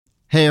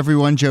Hey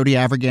everyone, Jody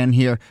Avirgan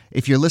here.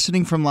 If you're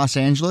listening from Los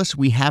Angeles,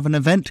 we have an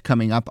event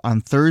coming up on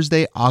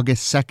Thursday,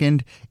 August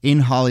 2nd in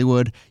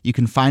Hollywood. You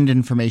can find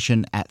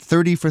information at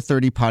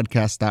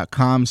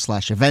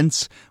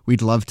 30for30podcast.com/events.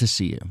 We'd love to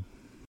see you.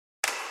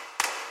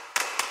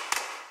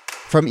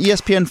 From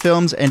ESPN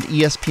Films and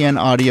ESPN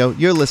Audio,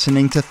 you're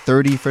listening to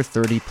 30 for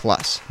 30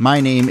 Plus. My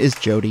name is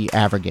Jody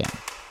Avirgan.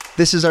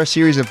 This is our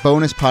series of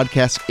bonus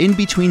podcasts in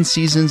between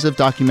seasons of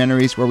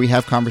documentaries where we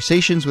have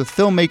conversations with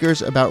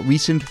filmmakers about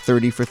recent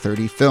 30 for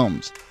 30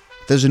 films.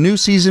 There's a new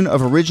season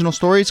of original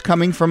stories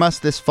coming from us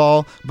this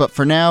fall, but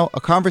for now, a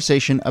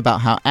conversation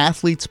about how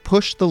athletes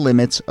push the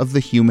limits of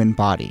the human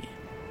body.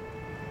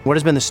 What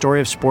has been the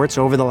story of sports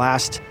over the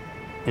last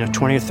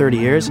 20 or 30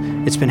 years?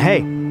 It's been,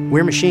 hey,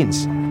 we're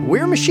machines.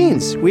 We're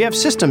machines. We have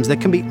systems that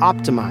can be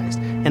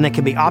optimized, and that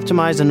can be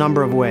optimized a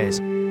number of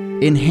ways.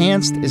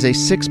 Enhanced is a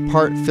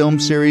 6-part film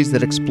series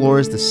that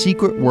explores the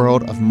secret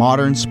world of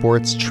modern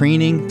sports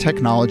training,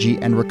 technology,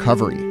 and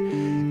recovery.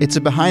 It's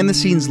a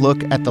behind-the-scenes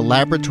look at the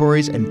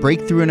laboratories and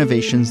breakthrough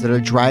innovations that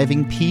are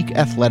driving peak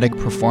athletic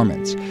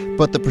performance.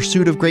 But the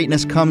pursuit of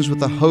greatness comes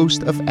with a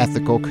host of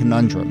ethical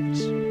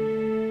conundrums.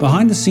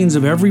 Behind the scenes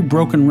of every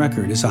broken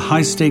record is a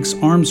high-stakes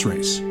arms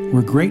race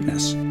where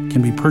greatness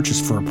can be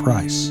purchased for a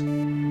price.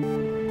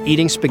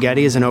 Eating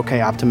spaghetti is an okay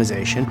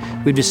optimization.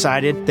 We've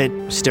decided that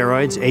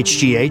steroids,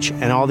 HGH,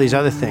 and all these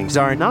other things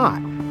are not.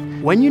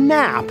 When you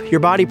nap, your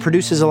body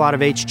produces a lot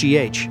of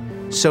HGH.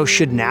 So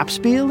should naps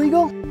be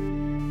illegal?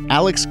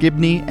 Alex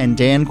Gibney and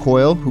Dan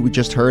Coyle, who we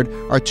just heard,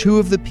 are two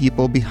of the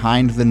people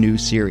behind the new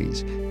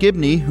series.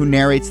 Gibney, who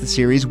narrates the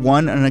series,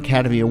 won an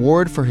Academy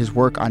Award for his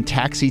work on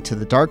Taxi to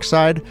the Dark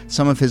Side.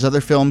 Some of his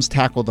other films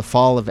tackle the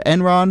fall of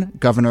Enron,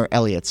 Governor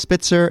Elliot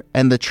Spitzer,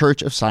 and the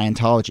Church of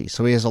Scientology.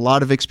 So he has a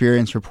lot of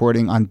experience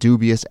reporting on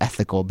dubious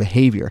ethical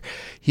behavior.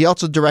 He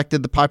also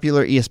directed the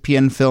popular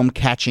ESPN film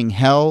Catching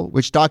Hell,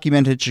 which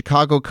documented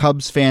Chicago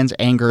Cubs fans'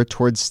 anger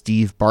towards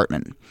Steve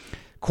Bartman.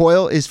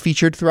 Coyle is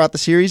featured throughout the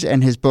series,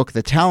 and his book,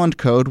 The Talent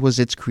Code, was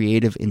its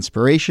creative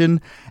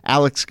inspiration.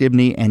 Alex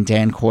Gibney and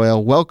Dan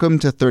Coyle, welcome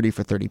to 30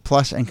 for 30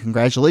 Plus, and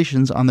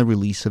congratulations on the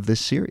release of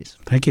this series.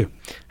 Thank you.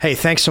 Hey,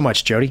 thanks so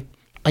much, Jody.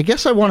 I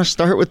guess I want to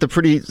start with the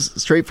pretty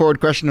straightforward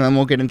question, and then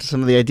we'll get into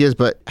some of the ideas,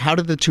 but how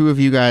did the two of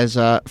you guys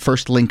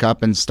first link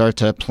up and start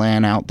to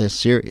plan out this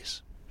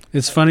series?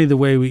 It's funny the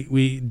way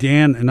we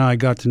Dan and I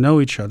got to know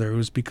each other. It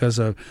was because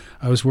I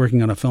was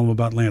working on a film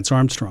about Lance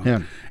Armstrong.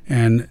 Yeah.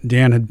 And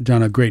Dan had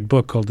done a great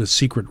book called The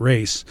Secret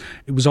Race.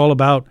 It was all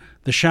about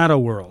the shadow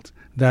world,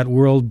 that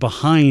world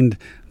behind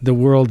the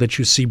world that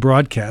you see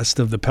broadcast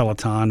of the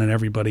peloton and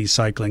everybody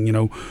cycling.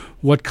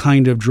 What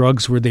kind of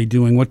drugs were they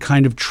doing? What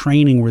kind of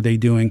training were they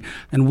doing?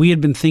 And we had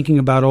been thinking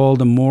about all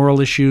the moral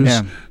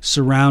issues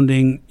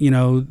surrounding,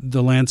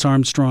 the Lance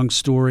Armstrong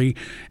story.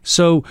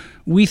 So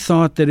we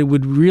thought that it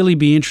would really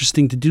be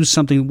interesting to do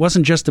something that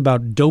wasn't just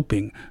about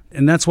doping.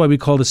 And that's why we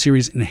call the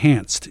series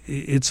Enhanced.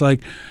 It's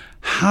like,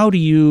 how do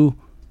you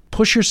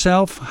push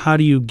yourself? How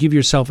do you give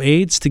yourself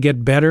aids to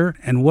get better?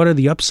 And what are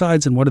the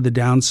upsides and what are the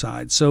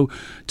downsides? So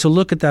to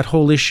look at that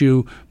whole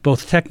issue,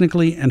 both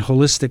technically and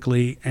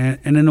holistically, and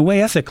in a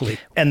way ethically.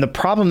 And the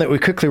problem that we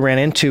quickly ran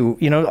into,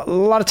 a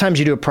lot of times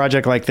you do a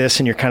project like this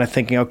and you're kind of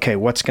thinking, okay,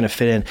 what's going to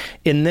fit in?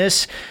 In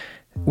this,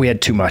 we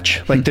had too much.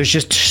 There's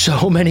just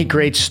so many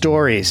great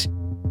stories.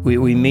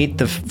 We meet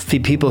the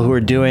people who are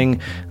doing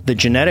the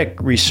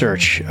genetic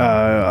research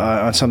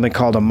on something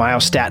called a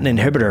myostatin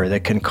inhibitor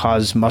that can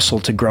cause muscle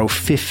to grow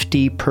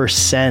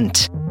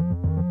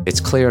 50%.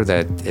 It's clear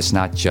that it's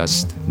not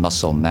just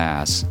muscle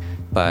mass,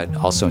 but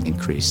also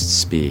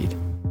increased speed.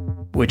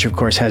 Which, of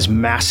course, has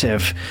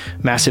massive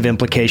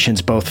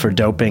implications both for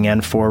doping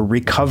and for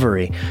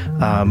recovery.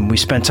 We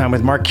spent time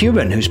with Mark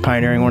Cuban, who's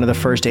pioneering one of the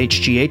first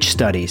HGH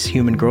studies,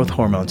 human growth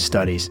hormone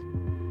studies.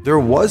 There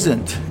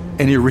wasn't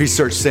any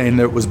research saying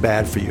that it was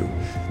bad for you.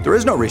 There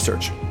is no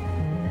research.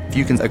 If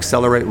you can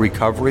accelerate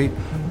recovery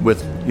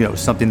with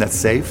something that's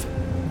safe,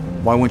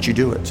 why wouldn't you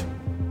do it?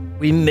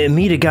 We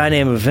meet a guy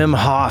named Wim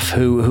Hof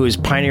who has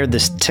pioneered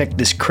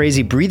this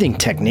crazy breathing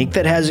technique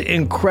that has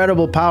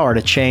incredible power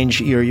to change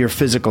your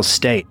physical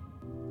state.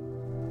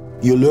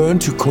 You learn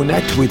to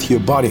connect with your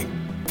body.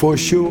 For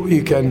sure,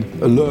 you can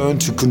learn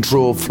to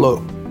control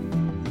flow.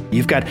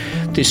 You've got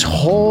this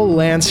whole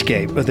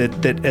landscape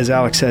that, as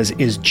Alex says,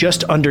 is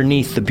just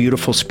underneath the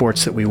beautiful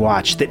sports that we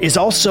watch, that is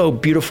also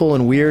beautiful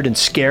and weird and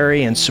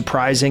scary and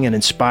surprising and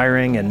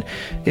inspiring. And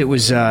it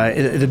was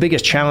the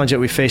biggest challenge that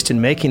we faced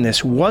in making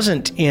this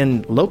wasn't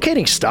in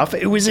locating stuff.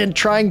 It was in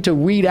trying to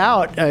weed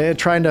out,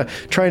 trying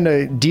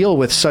to deal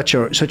with such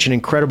an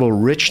incredible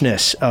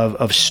richness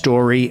of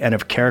story and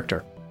of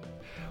character.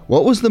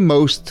 What was the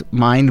most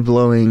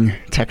mind-blowing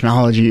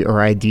technology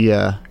or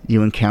idea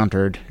you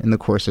encountered in the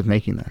course of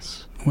making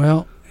this?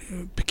 Well,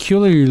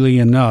 peculiarly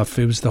enough,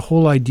 it was the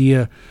whole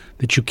idea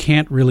that you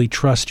can't really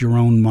trust your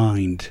own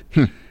mind.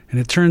 And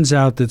it turns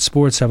out that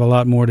sports have a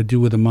lot more to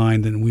do with the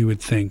mind than we would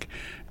think.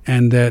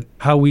 And that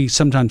how we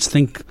sometimes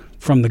think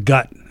from the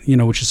gut,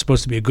 which is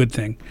supposed to be a good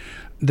thing,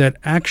 that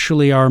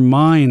actually our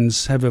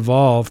minds have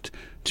evolved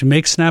to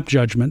make snap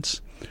judgments,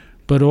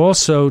 but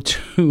also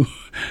to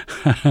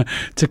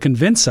to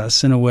convince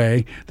us in a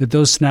way that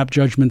those snap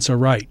judgments are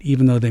right,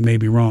 even though they may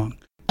be wrong.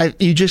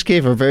 You just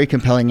gave a very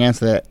compelling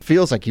answer that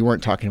feels like you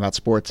weren't talking about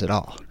sports at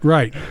all.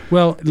 Right.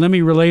 Well, let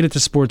me relate it to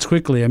sports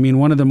quickly. I mean,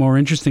 one of the more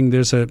interesting,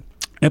 there's a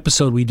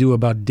episode we do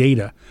about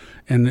data,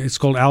 and it's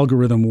called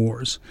Algorithm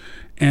Wars.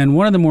 And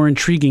one of the more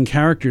intriguing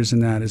characters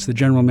in that is the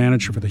general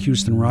manager for the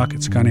Houston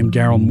Rockets, a guy named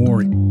Daryl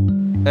Morey.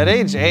 At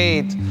age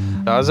 8,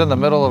 I was in the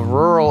middle of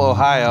rural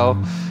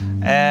Ohio,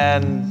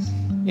 and,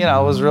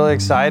 was really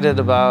excited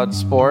about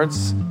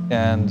sports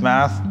and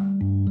math.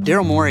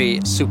 Daryl Morey,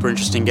 super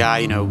interesting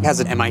guy, has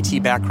an MIT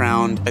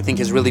background. I think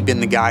has really been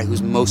the guy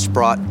who's most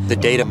brought the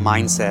data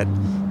mindset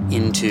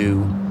into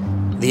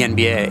the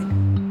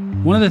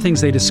NBA. One of the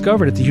things they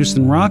discovered at the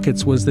Houston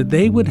Rockets was that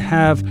they would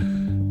have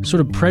sort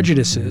of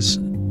prejudices,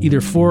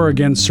 either for or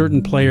against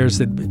certain players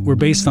that were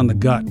based on the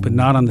gut, but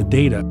not on the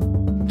data.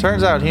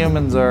 Turns out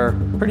humans are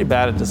pretty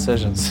bad at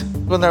decisions.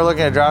 When they're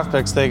looking at draft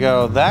picks, they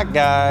go, that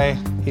guy,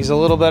 he's a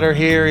little better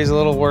here, he's a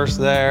little worse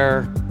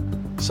there,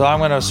 so I'm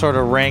going to sort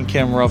of rank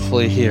him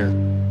roughly here.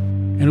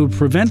 And it would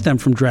prevent them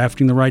from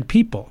drafting the right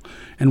people.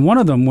 And one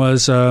of them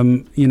was,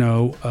 one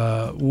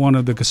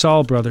of the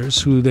Gasol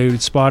brothers, who they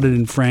spotted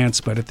in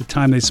France, but at the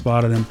time they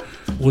spotted him,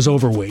 was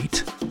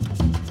overweight.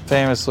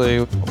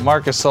 Famously,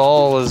 Marc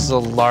Gasol was a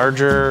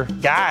larger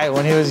guy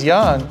when he was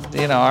young.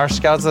 Our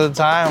scouts at the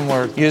time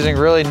were using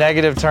really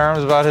negative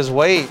terms about his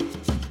weight.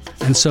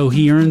 And so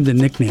he earned the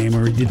nickname,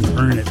 or he didn't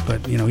earn it,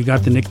 but he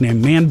got the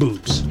nickname Man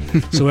Boobs.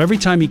 So every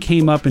time he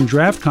came up in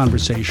draft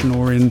conversation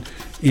or in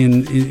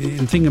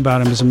thinking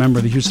about him as a member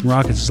of the Houston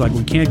Rockets, it's like,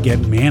 we can't get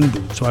man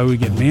boobs. Why would we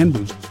get man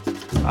boobs?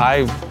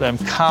 I am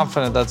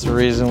confident that's the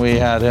reason we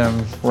had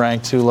him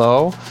ranked too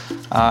low,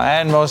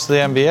 and most of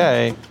the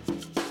NBA.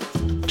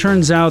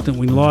 Turns out that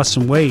we lost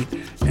some weight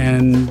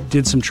and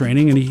did some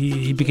training, and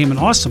he became an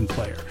awesome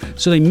player.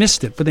 So they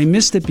missed it, but they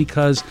missed it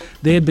because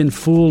they had been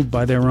fooled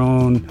by their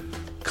own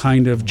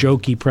kind of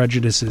jokey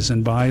prejudices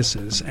and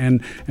biases.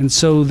 And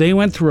so they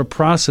went through a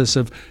process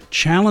of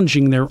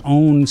challenging their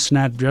own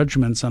snap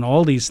judgments on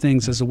all these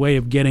things as a way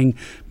of getting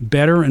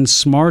better and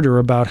smarter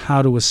about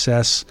how to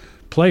assess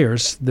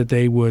players that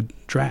they would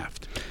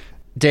draft.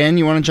 Dan,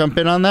 you want to jump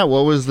in on that?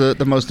 What was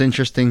the most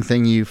interesting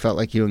thing you felt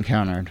like you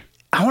encountered?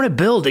 I want to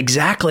build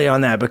exactly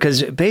on that,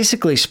 because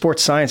basically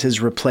sports science is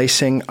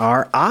replacing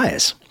our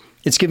eyes.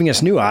 It's giving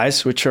us new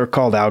eyes, which are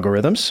called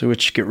algorithms,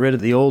 which get rid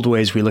of the old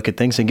ways we look at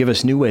things and give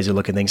us new ways to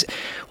look at things.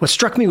 What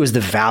struck me was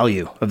the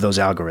value of those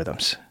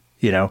algorithms,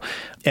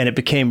 and it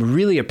became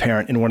really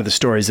apparent in one of the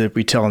stories that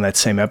we tell in that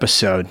same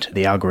episode,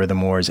 the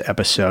Algorithm Wars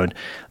episode,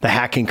 the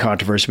hacking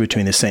controversy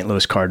between the St.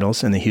 Louis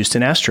Cardinals and the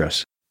Houston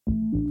Astros.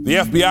 The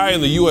FBI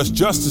and the U.S.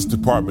 Justice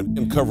Department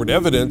uncovered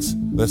evidence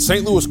that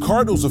St. Louis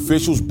Cardinals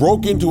officials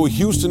broke into a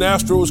Houston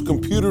Astros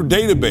computer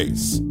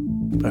database.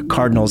 A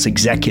Cardinals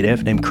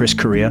executive named Chris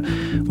Correa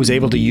was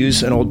able to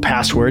use an old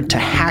password to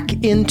hack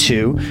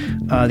into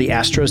the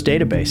Astros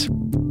database.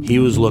 He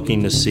was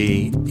looking to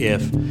see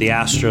if the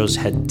Astros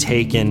had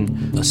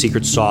taken a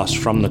secret sauce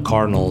from the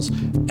Cardinals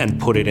and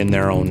put it in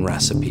their own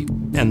recipe.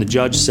 And the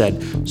judge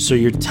said, so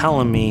you're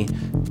telling me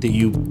that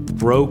you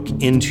broke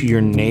into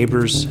your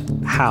neighbor's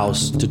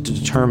house to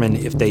determine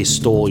if they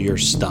stole your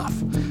stuff?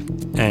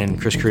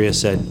 And Chris Correa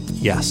said,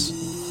 yes.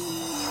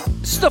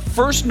 This is the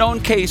first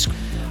known case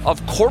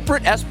of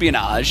corporate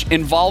espionage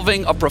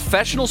involving a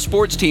professional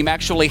sports team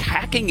actually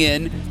hacking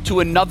in to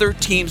another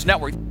team's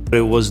network.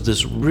 It was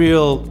this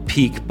real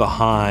peek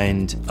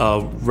behind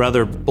a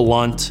rather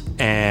blunt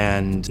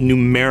and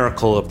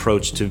numerical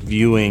approach to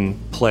viewing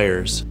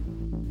players.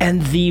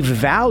 And the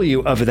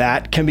value of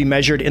that can be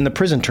measured in the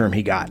prison term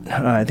he got.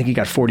 I think he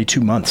got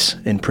 42 months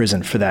in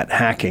prison for that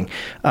hacking.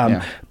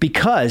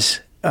 Because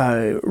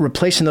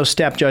replacing those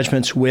snap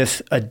judgments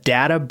with a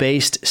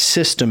data-based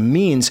system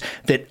means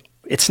that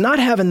it's not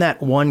having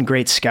that one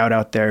great scout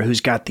out there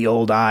who's got the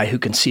old eye, who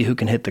can see who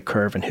can hit the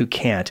curve and who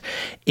can't.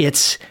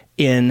 It's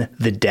in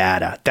the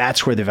data.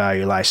 That's where the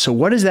value lies. So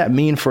what does that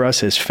mean for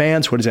us as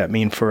fans? What does that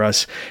mean for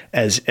us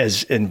as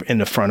in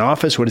the front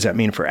office? What does that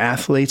mean for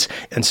athletes?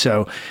 And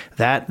so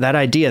that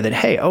idea that,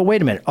 hey, oh,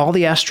 wait a minute, all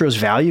the Astros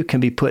value can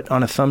be put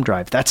on a thumb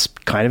drive. That's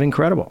kind of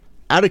incredible.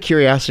 Out of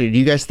curiosity, do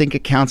you guys think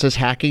it counts as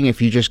hacking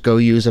if you just go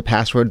use a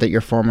password that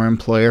your former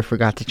employer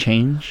forgot to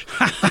change?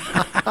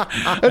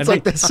 It's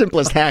like the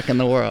simplest hack in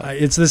the world.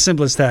 It's the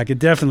simplest hack. It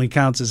definitely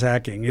counts as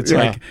hacking. It's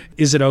like,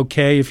 is it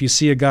okay if you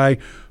see a guy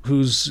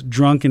who's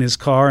drunk in his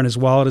car and his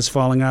wallet is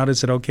falling out,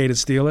 is it okay to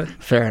steal it?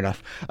 Fair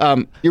enough.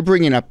 You're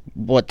bringing up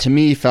what to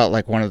me felt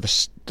like one of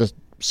the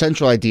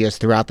central ideas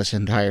throughout this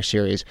entire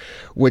series,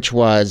 which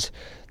was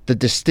the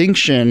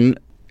distinction,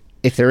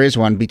 if there is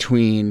one,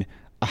 between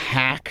a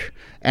hack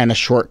and a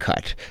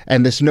shortcut.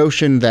 And this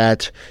notion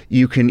that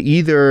you can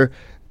either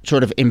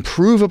sort of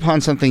improve upon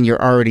something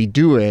you're already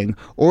doing,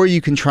 or you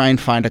can try and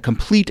find a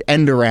complete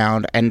end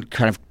around and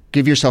kind of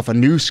give yourself a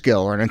new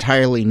skill or an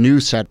entirely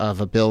new set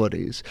of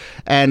abilities.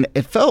 And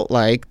it felt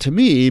like, to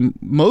me,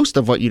 most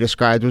of what you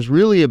described was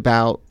really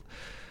about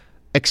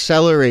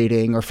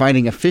accelerating or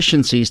finding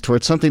efficiencies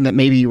towards something that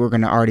maybe you were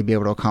going to already be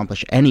able to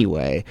accomplish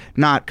anyway,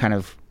 not kind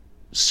of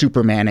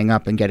supermanning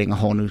up and getting a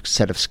whole new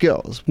set of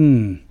skills.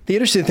 The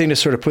interesting thing to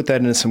sort of put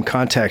that into some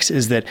context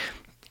is that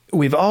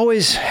we've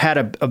always had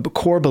a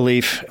core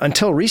belief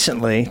until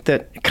recently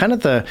that kind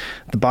of the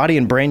body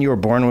and brain you were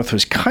born with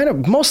was kind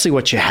of mostly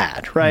what you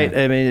had, right?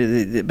 I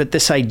mean, but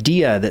this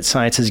idea that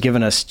science has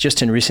given us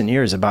just in recent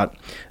years about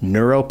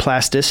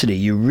neuroplasticity,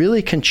 you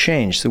really can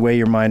change the way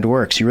your mind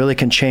works. You really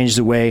can change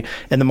the way,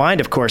 and the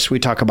mind, of course, we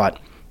talk about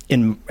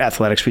in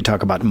athletics, we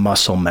talk about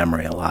muscle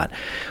memory a lot.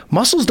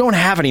 Muscles don't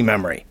have any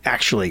memory,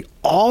 actually.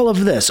 All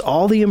of this,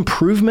 all the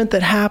improvement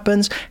that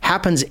happens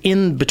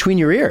in between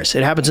your ears.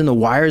 It happens in the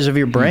wires of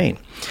your brain.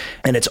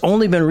 And it's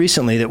only been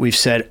recently that we've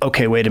said,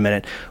 okay, wait a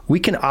minute, we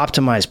can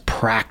optimize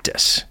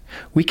practice.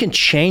 We can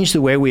change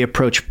the way we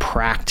approach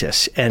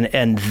practice.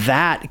 And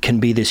that can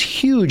be this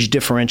huge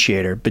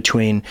differentiator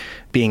between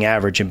being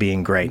average and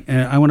being great.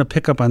 And I want to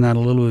pick up on that a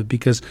little bit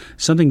because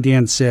something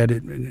Dan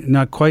said,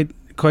 not quite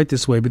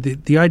this way, but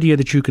the idea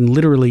that you can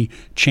literally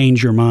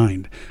change your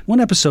mind. One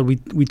episode,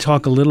 we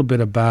talk a little bit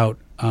about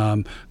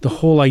the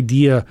whole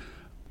idea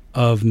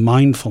of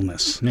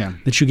mindfulness,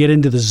 that you get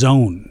into the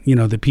zone,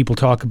 that people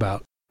talk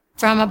about.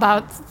 From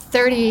about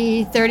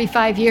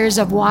 35 years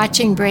of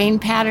watching brain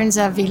patterns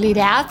of elite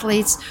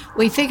athletes,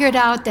 we figured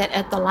out that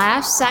at the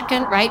last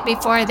second, right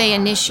before they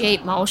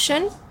initiate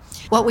motion,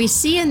 what we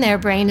see in their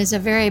brain is a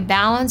very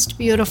balanced,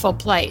 beautiful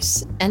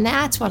place, and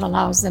that's what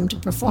allows them to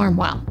perform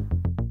well.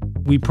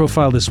 We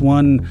profiled this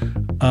one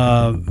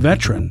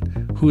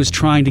veteran who is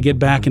trying to get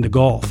back into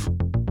golf.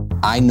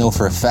 I know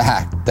for a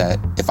fact that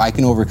if I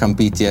can overcome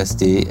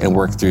PTSD and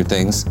work through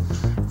things,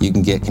 you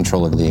can get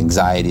control of the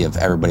anxiety of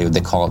everybody. They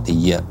call it the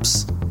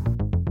yips.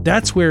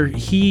 That's where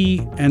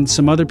he and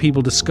some other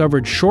people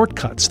discovered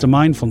shortcuts to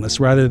mindfulness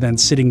rather than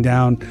sitting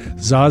down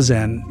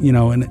zazen,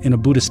 in a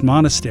Buddhist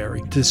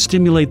monastery to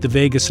stimulate the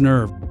vagus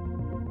nerve.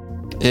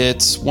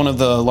 It's one of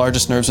the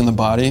largest nerves in the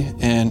body,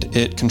 and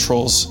it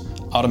controls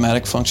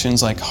automatic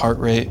functions like heart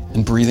rate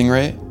and breathing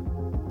rate.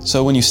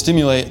 So when you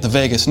stimulate the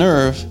vagus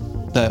nerve,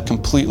 that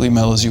completely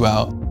mellows you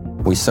out.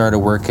 We started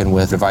working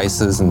with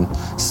devices and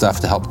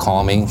stuff to help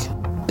calming.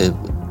 It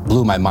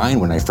blew my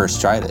mind when I first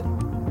tried it.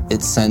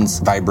 It sends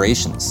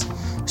vibrations,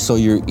 so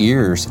your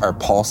ears are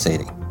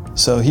pulsating.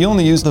 So he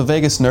only used the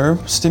vagus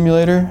nerve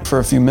stimulator for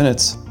a few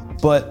minutes,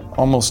 but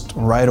almost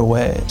right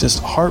away,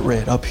 just heart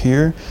rate up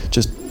here,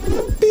 just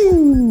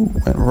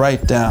went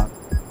right down.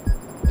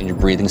 And your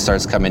breathing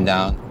starts coming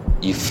down.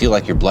 You feel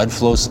like your blood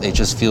flows, it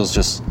just feels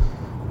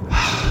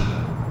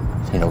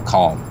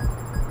calm.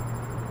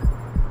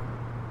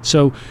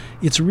 So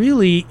it's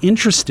really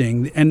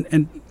interesting,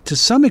 and to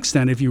some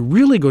extent, if you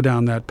really go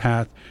down that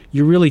path,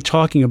 you're really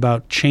talking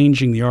about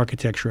changing the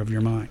architecture of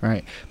your mind.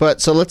 Right.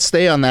 But so let's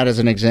stay on that as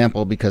an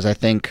example, because I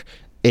think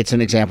it's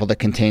an example that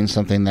contains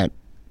something that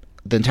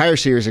the entire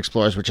series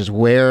explores, which is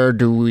where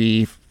do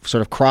we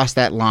sort of cross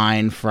that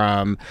line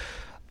from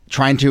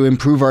trying to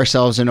improve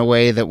ourselves in a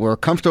way that we're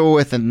comfortable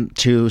with and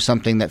to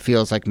something that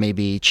feels like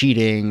maybe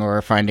cheating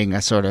or finding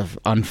a sort of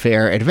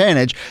unfair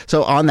advantage.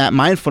 So on that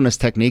mindfulness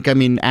technique, I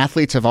mean,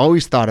 athletes have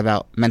always thought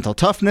about mental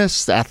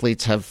toughness.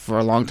 Athletes have for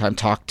a long time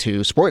talked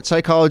to sports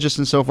psychologists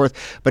and so forth.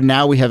 But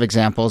now we have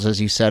examples,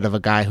 as you said, of a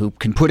guy who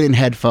can put in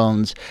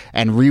headphones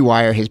and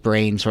rewire his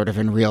brain sort of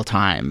in real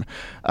time.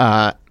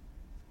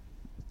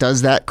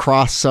 Does that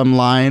cross some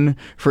line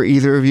for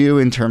either of you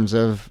in terms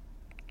of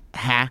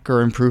hack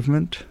or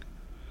improvement?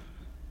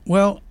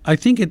 Well, I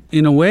think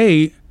in a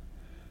way,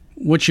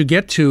 what you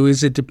get to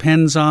is it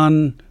depends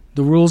on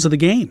the rules of the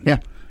game. Yeah.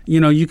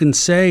 You can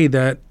say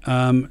that,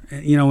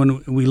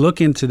 when we look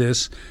into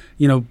this,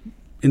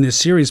 in this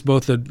series,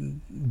 both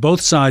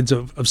sides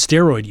of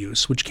steroid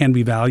use, which can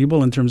be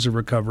valuable in terms of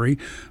recovery,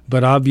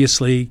 but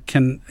obviously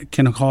can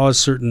cause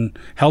certain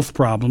health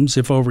problems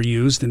if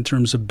overused in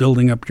terms of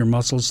building up your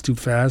muscles too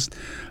fast,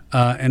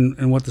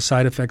 and what the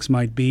side effects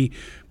might be.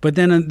 But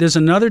then there's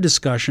another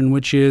discussion,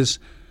 which is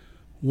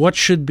what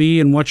should be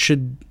and what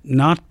should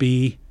not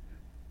be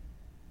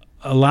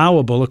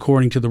allowable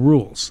according to the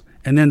rules.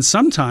 And then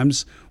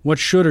sometimes what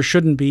should or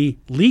shouldn't be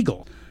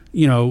legal.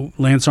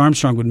 Lance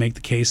Armstrong would make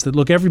the case that,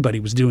 look, everybody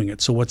was doing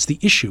it, so what's the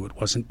issue? It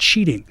wasn't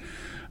cheating.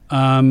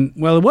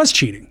 Well, it was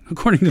cheating.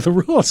 According to the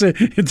rules,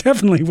 it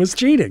definitely was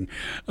cheating.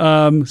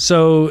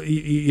 So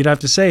you'd have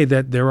to say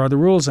that there are the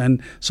rules,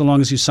 and so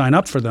long as you sign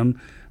up for them,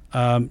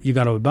 you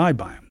got to abide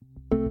by them.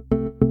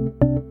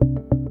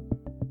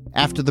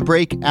 After the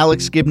break,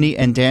 Alex Gibney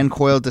and Dan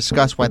Coyle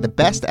discuss why the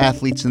best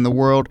athletes in the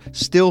world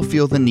still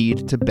feel the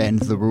need to bend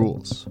the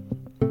rules.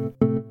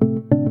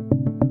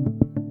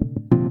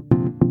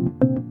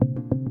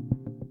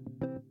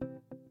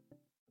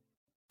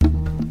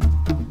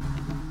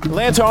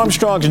 Lance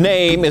Armstrong's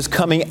name is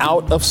coming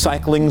out of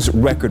cycling's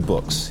record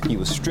books. He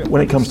was stripped.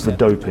 When it comes to the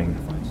doping,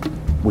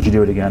 would you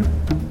do it again?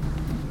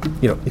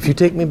 If you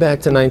take me back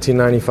to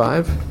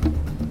 1995,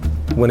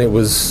 when it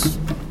was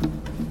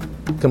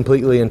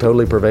completely and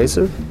totally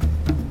pervasive,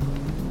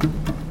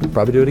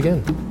 probably do it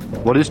again.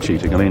 What is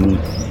cheating? I mean,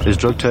 is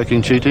drug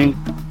taking cheating?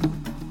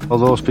 Well,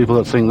 those people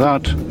that think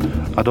that,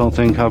 I don't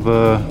think have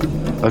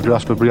a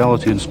grasp of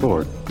reality in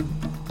sport.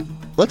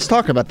 Let's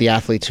talk about the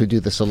athletes who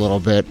do this a little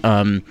bit,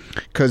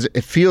 because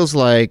it feels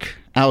like,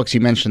 Alex, you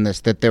mentioned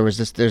this, that there's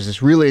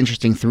this really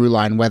interesting through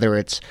line, whether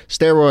it's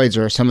steroids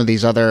or some of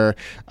these other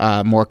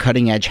more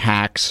cutting edge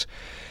hacks.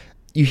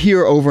 You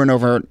hear over and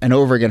over and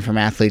over again from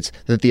athletes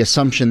that the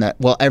assumption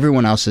that, well,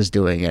 everyone else is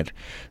doing it,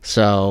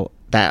 so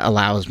that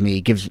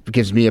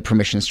gives me a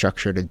permission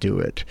structure to do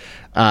it.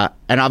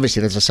 And obviously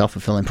there's a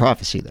self-fulfilling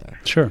prophecy there.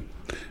 Sure.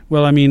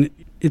 Well, I mean,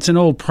 it's an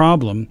old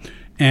problem.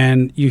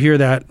 And you hear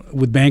that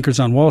with bankers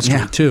on Wall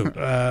Street, too.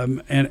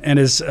 And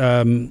as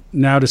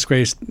now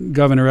disgraced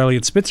Governor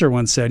Eliot Spitzer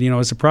once said,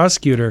 as a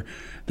prosecutor,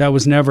 that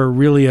was never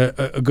really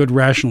a good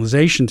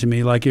rationalization to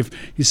me. Like if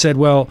you said,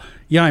 well,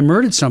 yeah, I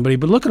murdered somebody,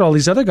 but look at all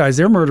these other guys.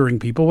 They're murdering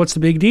people. What's the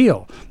big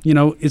deal?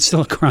 It's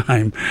still a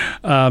crime.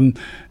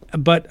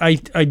 But I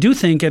do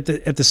think at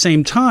the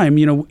same time,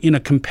 in a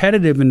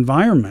competitive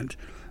environment,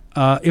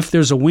 if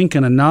there's a wink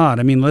and a nod,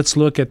 I mean, let's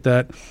look at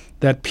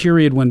that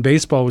period when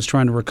baseball was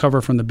trying to recover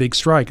from the big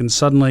strike, and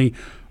suddenly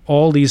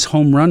all these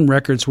home run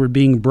records were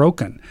being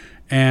broken.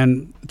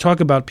 And talk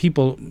about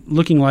people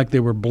looking like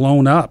they were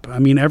blown up. I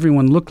mean,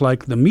 everyone looked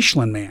like the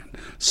Michelin Man.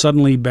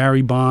 Suddenly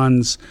Barry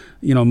Bonds,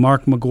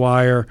 Mark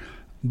McGwire.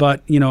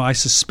 But, I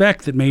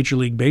suspect that Major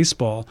League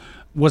Baseball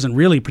wasn't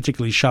really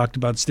particularly shocked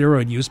about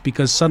steroid use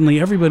because suddenly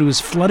everybody was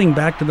flooding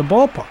back to the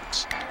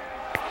ballparks.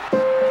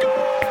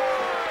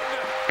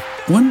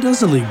 When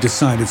does a league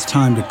decide it's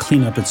time to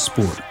clean up its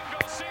sport?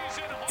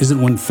 Is it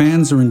when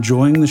fans are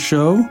enjoying the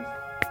show,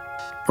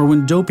 or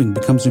when doping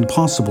becomes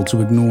impossible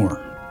to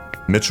ignore?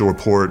 Mitchell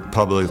Report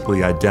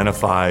publicly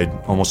identified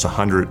almost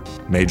 100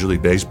 Major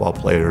League Baseball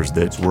players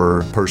that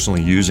were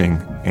personally using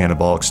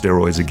anabolic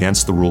steroids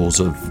against the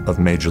rules of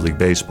Major League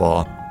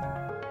Baseball.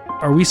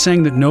 Are we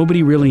saying that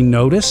nobody really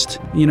noticed?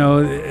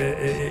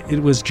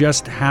 It was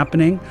just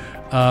happening?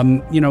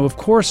 Of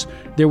course,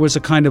 there was a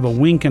kind of a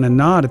wink and a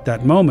nod at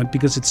that moment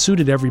because it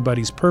suited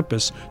everybody's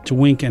purpose to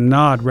wink and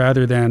nod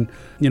rather than,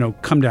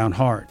 come down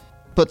hard.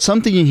 But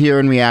something you hear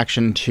in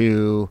reaction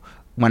to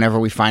whenever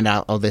we find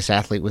out, oh, this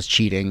athlete was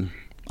cheating,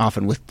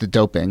 often with the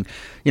doping,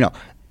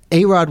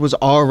 A-Rod was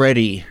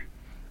already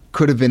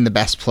could have been the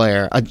best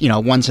player,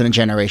 once in a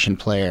generation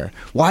player.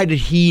 Why did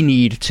he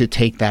need to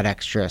take that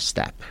extra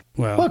step?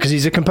 Well, because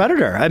he's a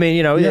competitor. I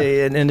mean,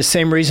 and the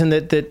same reason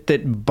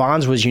that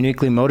Bonds was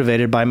uniquely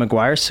motivated by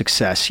McGwire's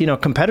success.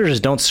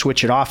 Competitors don't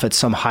switch it off at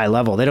some high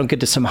level. They don't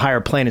get to some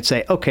higher plane and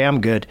say, okay, I'm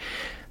good.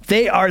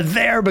 They are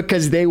there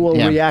because they will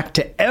react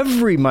to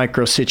every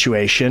micro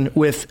situation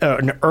with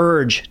an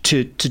urge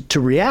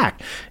to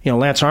react.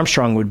 Lance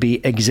Armstrong would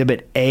be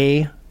exhibit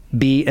A,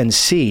 B, and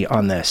C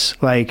on this.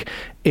 Like,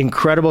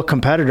 incredible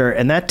competitor.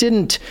 And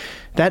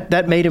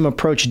that made him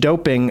approach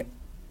doping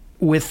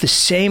with the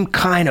same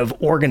kind of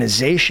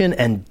organization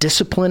and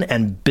discipline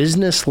and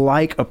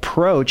business-like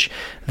approach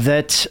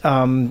that,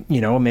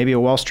 maybe a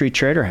Wall Street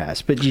trader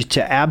has. But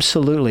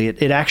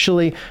it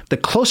actually, the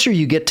closer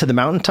you get to the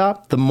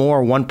mountaintop, the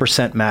more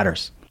 1%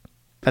 matters.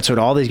 That's what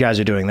all these guys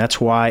are doing. That's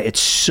why it's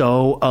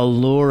so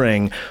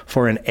alluring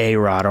for an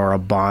A-Rod or a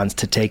Bonds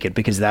to take it,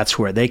 because that's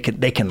where they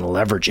can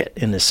leverage it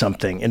into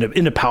something,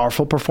 into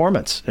powerful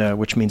performance,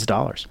 which means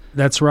dollars.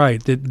 That's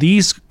right. That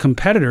these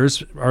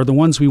competitors are the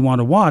ones we want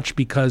to watch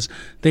because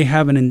they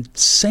have an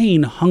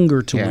insane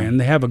hunger to win.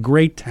 They have a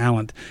great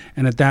talent,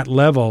 and at that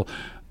level,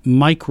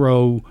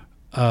 micro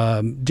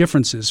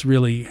differences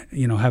really,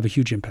 have a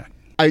huge impact.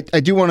 I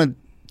do want to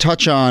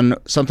touch on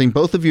something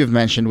both of you have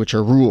mentioned, which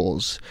are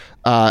rules.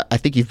 I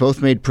think you've both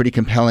made pretty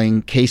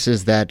compelling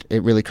cases that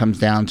it really comes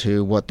down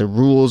to what the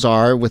rules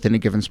are within a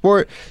given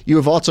sport. You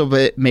have also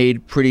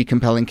made pretty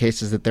compelling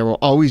cases that there will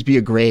always be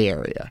a gray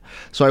area.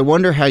 So I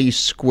wonder how you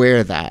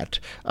square that.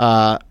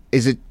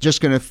 Is it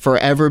just going to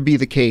forever be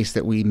the case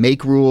that we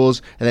make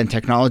rules and then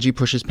technology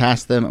pushes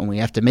past them and we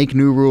have to make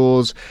new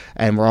rules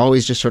and we're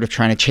always just sort of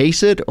trying to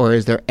chase it? Or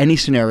is there any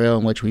scenario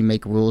in which we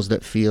make rules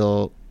that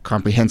feel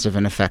comprehensive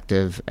and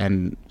effective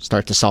and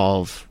start to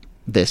solve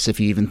this, if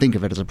you even think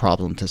of it as a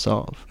problem to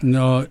solve?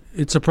 No,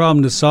 it's a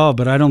problem to solve,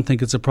 but I don't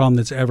think it's a problem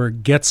that's ever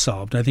gets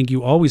solved. I think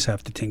you always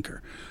have to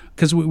tinker.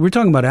 Because we're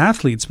talking about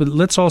athletes, but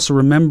let's also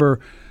remember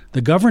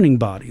the governing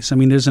bodies. I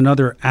mean, there's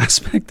another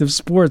aspect of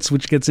sports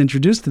which gets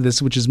introduced to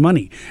this, which is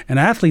money. And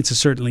athletes are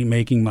certainly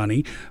making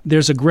money.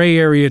 There's a gray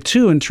area,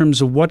 too, in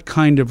terms of what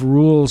kind of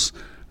rules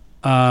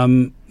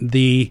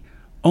the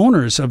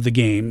owners of the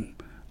game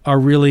are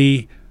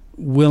really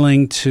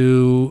willing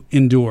to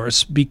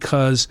endorse,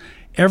 because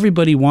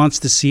everybody wants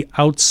to see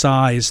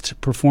outsized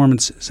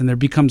performances, and there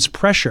becomes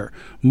pressure,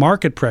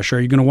 market pressure. Are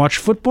you going to watch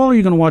football or are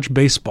you going to watch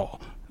baseball?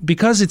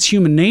 Because it's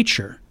human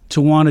nature to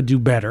want to do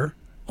better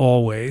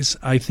always.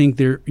 I think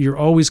you're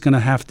always going to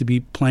have to be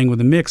playing with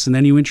a mix, and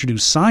then you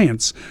introduce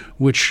science,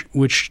 which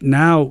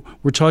now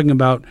we're talking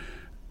about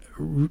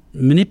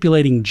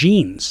manipulating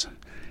genes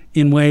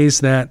in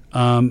ways that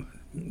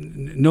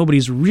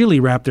nobody's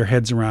really wrapped their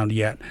heads around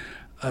yet.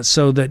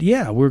 So that,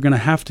 we're going to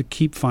have to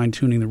keep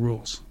fine-tuning the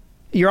rules.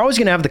 you're always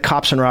going to have the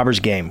cops and robbers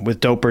game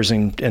with dopers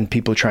and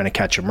people trying to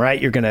catch them,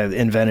 right? You're going to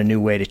invent a new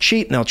way to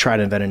cheat, and they'll try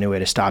to invent a new way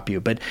to stop you.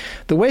 But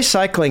the way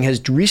cycling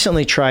has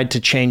recently tried to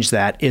change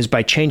that is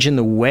by changing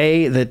the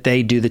way that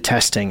they do the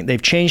testing.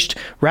 They've changed,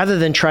 rather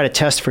than try to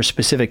test for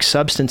specific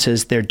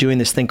substances, they're doing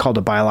this thing called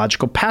a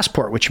biological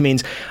passport, which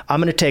means I'm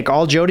going to take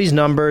all Jody's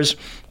numbers,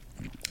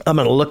 I'm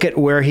going to look at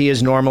where he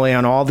is normally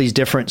on all these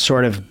different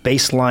sort of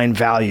baseline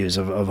values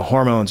of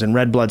hormones and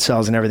red blood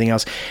cells and everything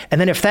else.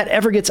 And then if that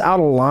ever gets out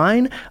of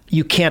line,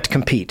 you can't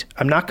compete.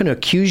 I'm not going to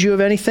accuse you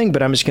of anything,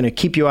 but I'm just going to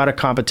keep you out of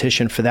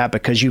competition for that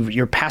because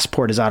your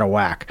passport is out of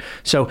whack.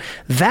 So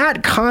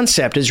that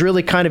concept is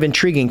really kind of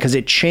intriguing because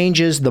it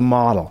changes the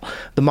model.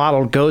 The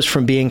model goes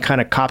from being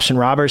kind of cops and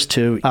robbers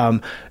to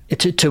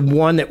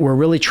one that we're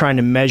really trying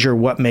to measure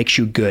what makes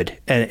you good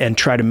and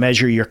try to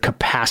measure your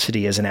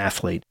capacity as an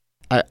athlete.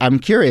 I'm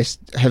curious,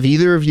 have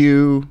either of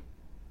you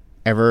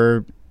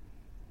ever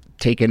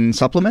taken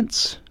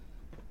supplements?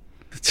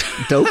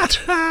 Doped?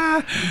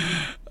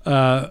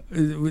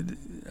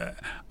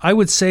 I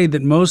would say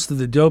that most of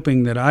the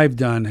doping that I've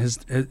done has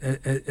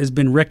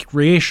been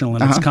recreational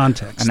in its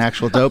context. An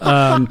actual dope?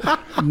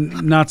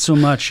 Not so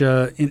much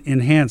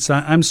enhanced.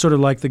 I'm sort of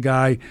like the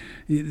guy.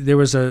 There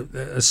was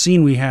a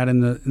scene we had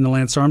in the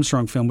Lance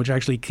Armstrong film, which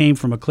actually came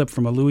from a clip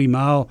from a Louis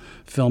Malle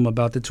film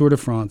about the Tour de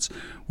France,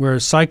 where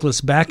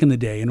cyclists back in the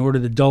day, in order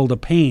to dull the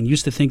pain,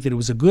 used to think that it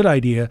was a good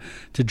idea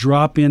to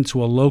drop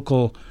into a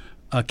local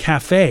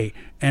cafe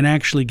and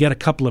actually get a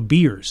couple of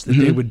beers that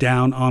they would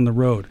down on the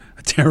road.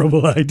 A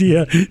terrible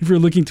idea if you're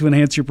looking to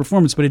enhance your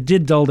performance, but it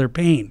did dull their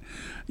pain.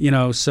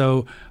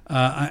 So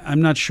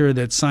I'm not sure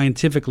that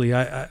scientifically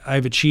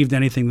I've achieved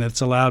anything that's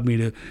allowed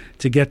me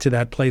to get to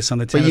that place on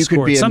the tennis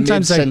court. But you could be a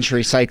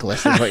mid-century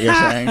cyclist, is what you're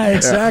saying.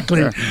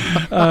 Exactly.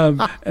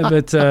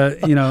 But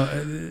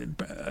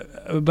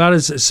about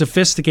as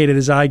sophisticated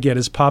as I get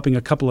is popping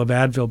a couple of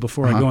Advil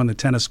before I go on the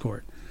tennis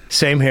court.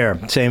 Same here.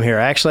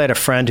 I actually had a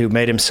friend who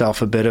made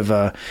himself a bit of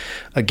a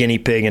guinea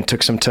pig and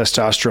took some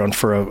testosterone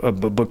for a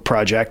book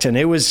project, and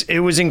it was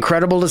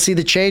incredible to see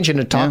the change and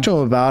to talk to him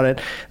about it.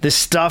 This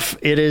stuff,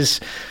 it is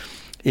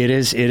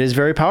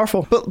very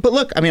powerful. But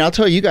look, I mean, I'll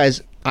tell you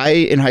guys,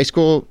 in high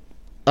school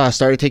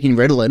started taking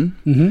Ritalin.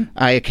 Mm-hmm.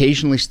 I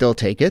occasionally still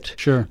take it.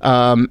 Sure.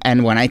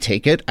 And when I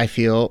take it, I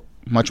feel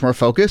much more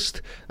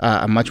focused.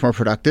 I'm much more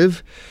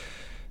productive.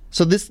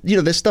 So this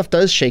stuff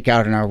does shake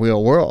out in our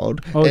real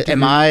world.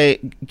 Am I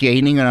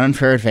gaining an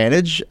unfair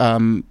advantage,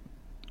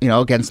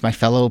 against my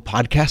fellow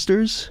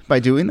podcasters by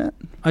doing that?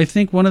 I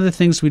think one of the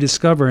things we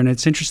discover, and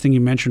it's interesting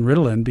you mentioned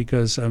Ritalin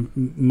because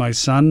my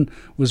son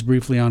was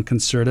briefly on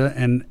Concerta,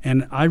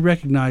 and I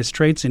recognized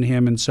traits in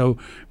him, and so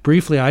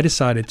briefly I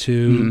decided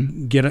to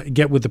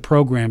get with the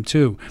program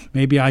too.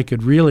 Maybe I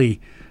could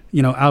really,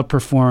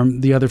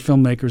 outperform the other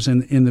filmmakers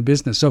in the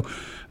business. So.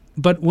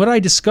 But what I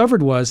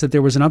discovered was that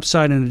there was an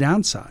upside and a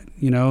downside,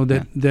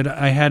 that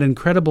I had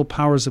incredible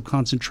powers of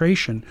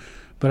concentration,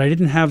 but I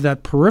didn't have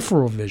that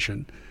peripheral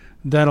vision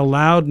that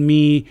allowed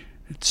me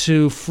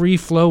to free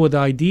flow with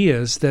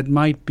ideas that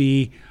might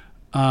be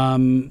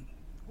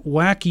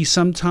wacky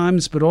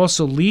sometimes, but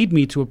also lead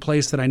me to a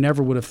place that I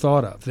never would have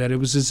thought of, that it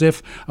was as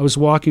if I was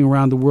walking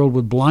around the world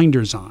with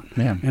blinders on,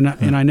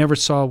 and I never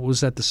saw what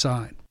was at the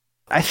side.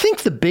 I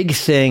think the big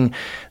thing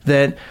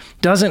that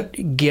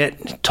doesn't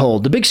get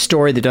told, the big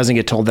story that doesn't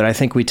get told that I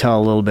think we tell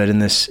a little bit in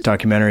this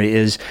documentary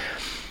is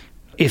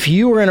if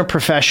you were in a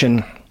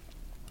profession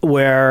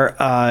where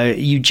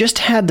you just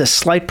had the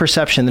slight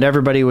perception that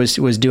everybody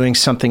was doing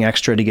something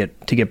extra to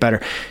get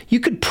better, you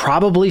could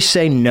probably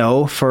say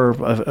no for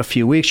a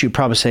few weeks. You'd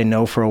probably say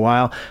no for a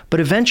while,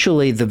 but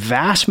eventually the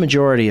vast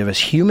majority of us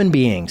human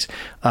beings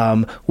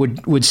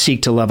would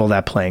seek to level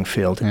that playing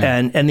field.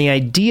 Yeah. And the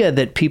idea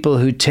that people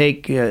who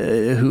take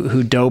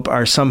who dope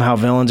are somehow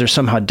villains or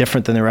somehow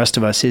different than the rest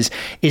of us is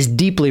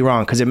deeply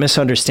wrong because it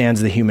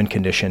misunderstands the human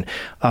condition.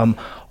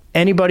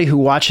 Anybody who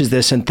watches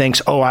this and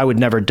thinks, oh, I would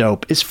never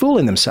dope, is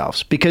fooling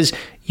themselves because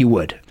you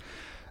would.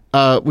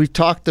 We've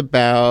talked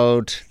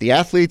about the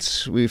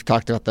athletes. We've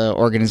talked about the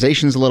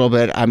organizations a little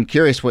bit. I'm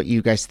curious what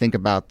you guys think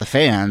about the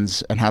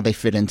fans and how they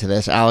fit into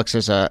this. Alex,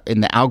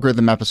 in the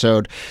algorithm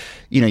episode,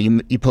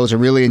 you pose a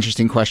really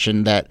interesting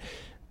question that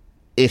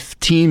if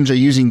teams are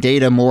using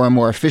data more and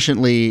more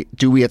efficiently,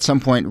 do we at some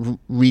point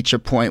reach a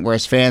point where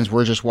as fans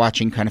we're just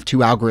watching kind of two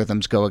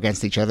algorithms go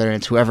against each other and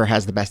it's whoever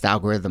has the best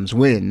algorithms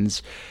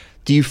wins?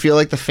 Do you feel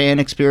like the fan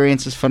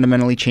experience is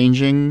fundamentally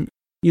changing?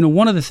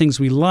 One of the things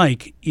we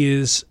like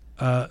is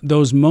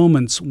those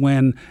moments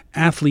when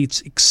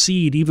athletes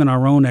exceed even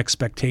our own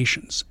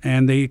expectations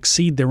and they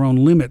exceed their own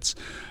limits.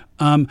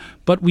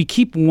 But we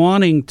keep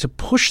wanting to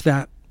push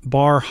that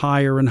bar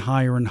higher and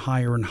higher and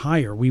higher and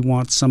higher. We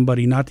want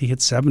somebody not to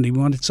hit 70. We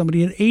want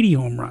somebody at 80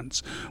 home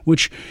runs,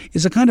 which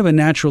is a kind of a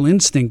natural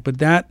instinct, but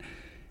that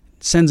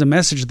sends a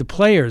message to the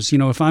players,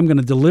 if I'm going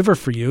to deliver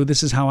for you,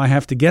 this is how I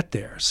have to get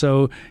there.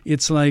 So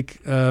it's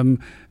like the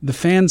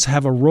fans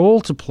have a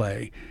role to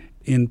play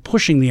in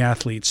pushing the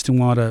athletes to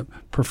want to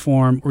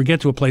perform or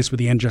get to a place where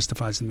the end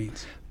justifies the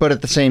means. But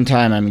at the same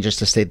time, I mean, just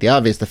to state the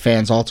obvious, the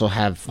fans also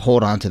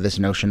hold on to this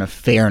notion of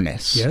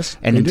fairness, yes,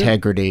 and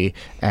integrity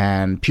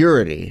and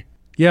purity.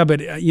 Yeah,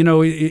 but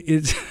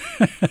it's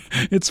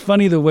it's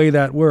funny the way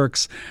that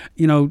works.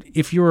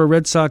 If you're a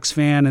Red Sox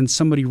fan and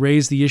somebody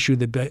raised the issue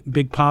that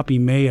Big Papi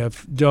may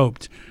have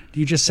doped, do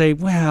you just say,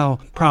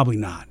 well, probably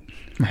not,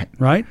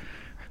 right?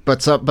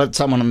 But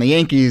someone on the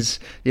Yankees,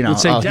 would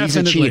say, he's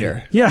a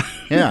cheater. Yeah,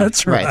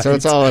 that's right. So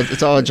it's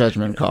all a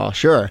judgment call.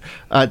 Sure.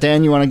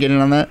 Dan, you want to get in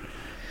on that?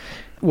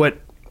 What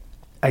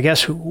I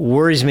guess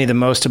worries me the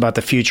most about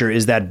the future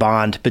is that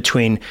bond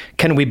between,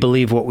 can we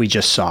believe what we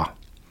just saw?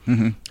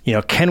 Mm-hmm.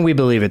 Can we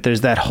believe it?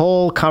 There's that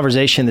whole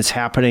conversation that's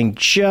happening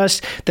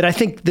just that I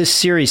think this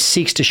series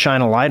seeks to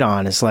shine a light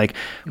on. It's like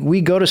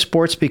we go to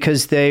sports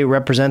because they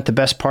represent the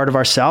best part of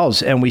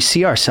ourselves and we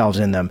see ourselves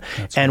in them.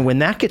 And when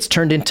that gets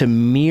turned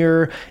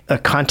into a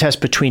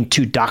contest between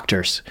two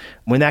doctors,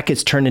 when that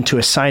gets turned into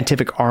a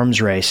scientific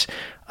arms race,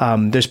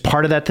 there's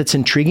part of that that's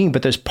intriguing,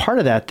 but there's part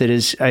of that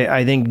is,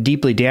 I think,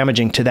 deeply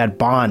damaging to that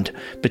bond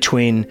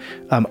between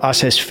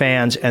us as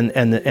fans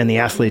and the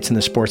athletes in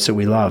the sports that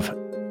we love.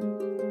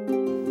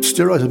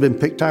 Steroids have been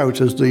picked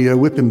out as the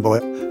whipping boy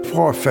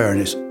for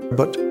fairness,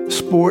 but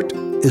sport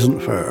isn't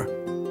fair.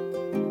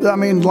 I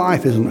mean,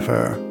 life isn't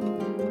fair.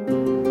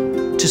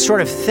 To sort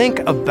of think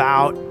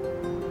about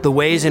the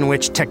ways in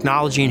which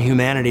technology and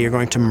humanity are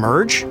going to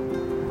merge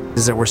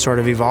is that we're sort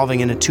of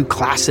evolving into two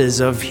classes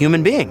of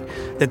human being,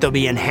 that there'll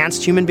be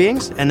enhanced human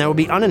beings and there will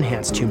be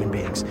unenhanced human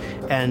beings.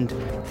 And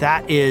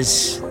that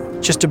is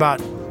just about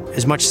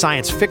as much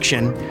science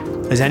fiction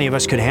as any of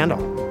us could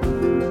handle.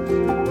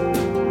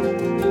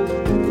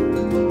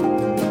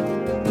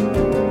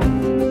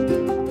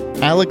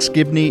 Alex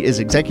Gibney is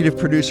executive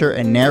producer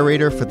and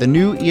narrator for the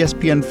new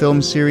ESPN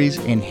film series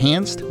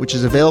Enhanced, which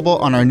is available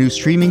on our new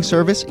streaming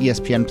service,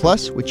 ESPN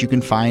Plus, which you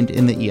can find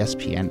in the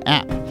ESPN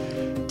app.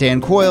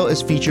 Dan Coyle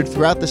is featured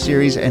throughout the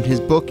series, and his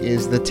book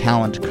is The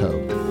Talent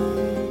Code.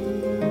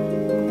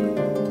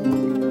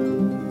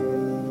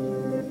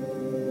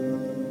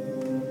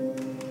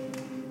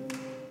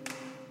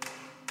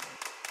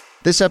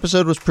 This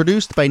episode was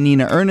produced by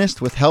Nina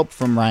Ernest with help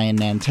from Ryan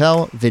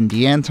Nantel, Vin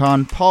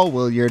D'Anton, Paul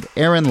Williard,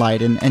 Aaron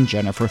Leiden, and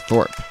Jennifer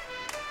Thorpe.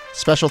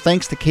 Special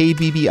thanks to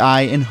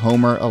KBBI in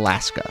Homer,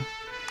 Alaska.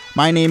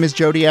 My name is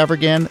Jody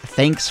Avirgan.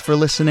 Thanks for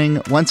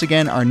listening. Once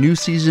again, our new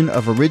season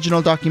of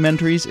original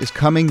documentaries is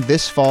coming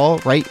this fall,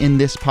 right in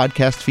this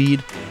podcast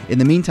feed. In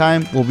the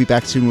meantime, we'll be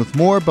back soon with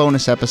more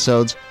bonus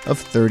episodes of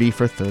 30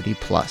 for 30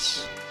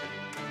 Plus.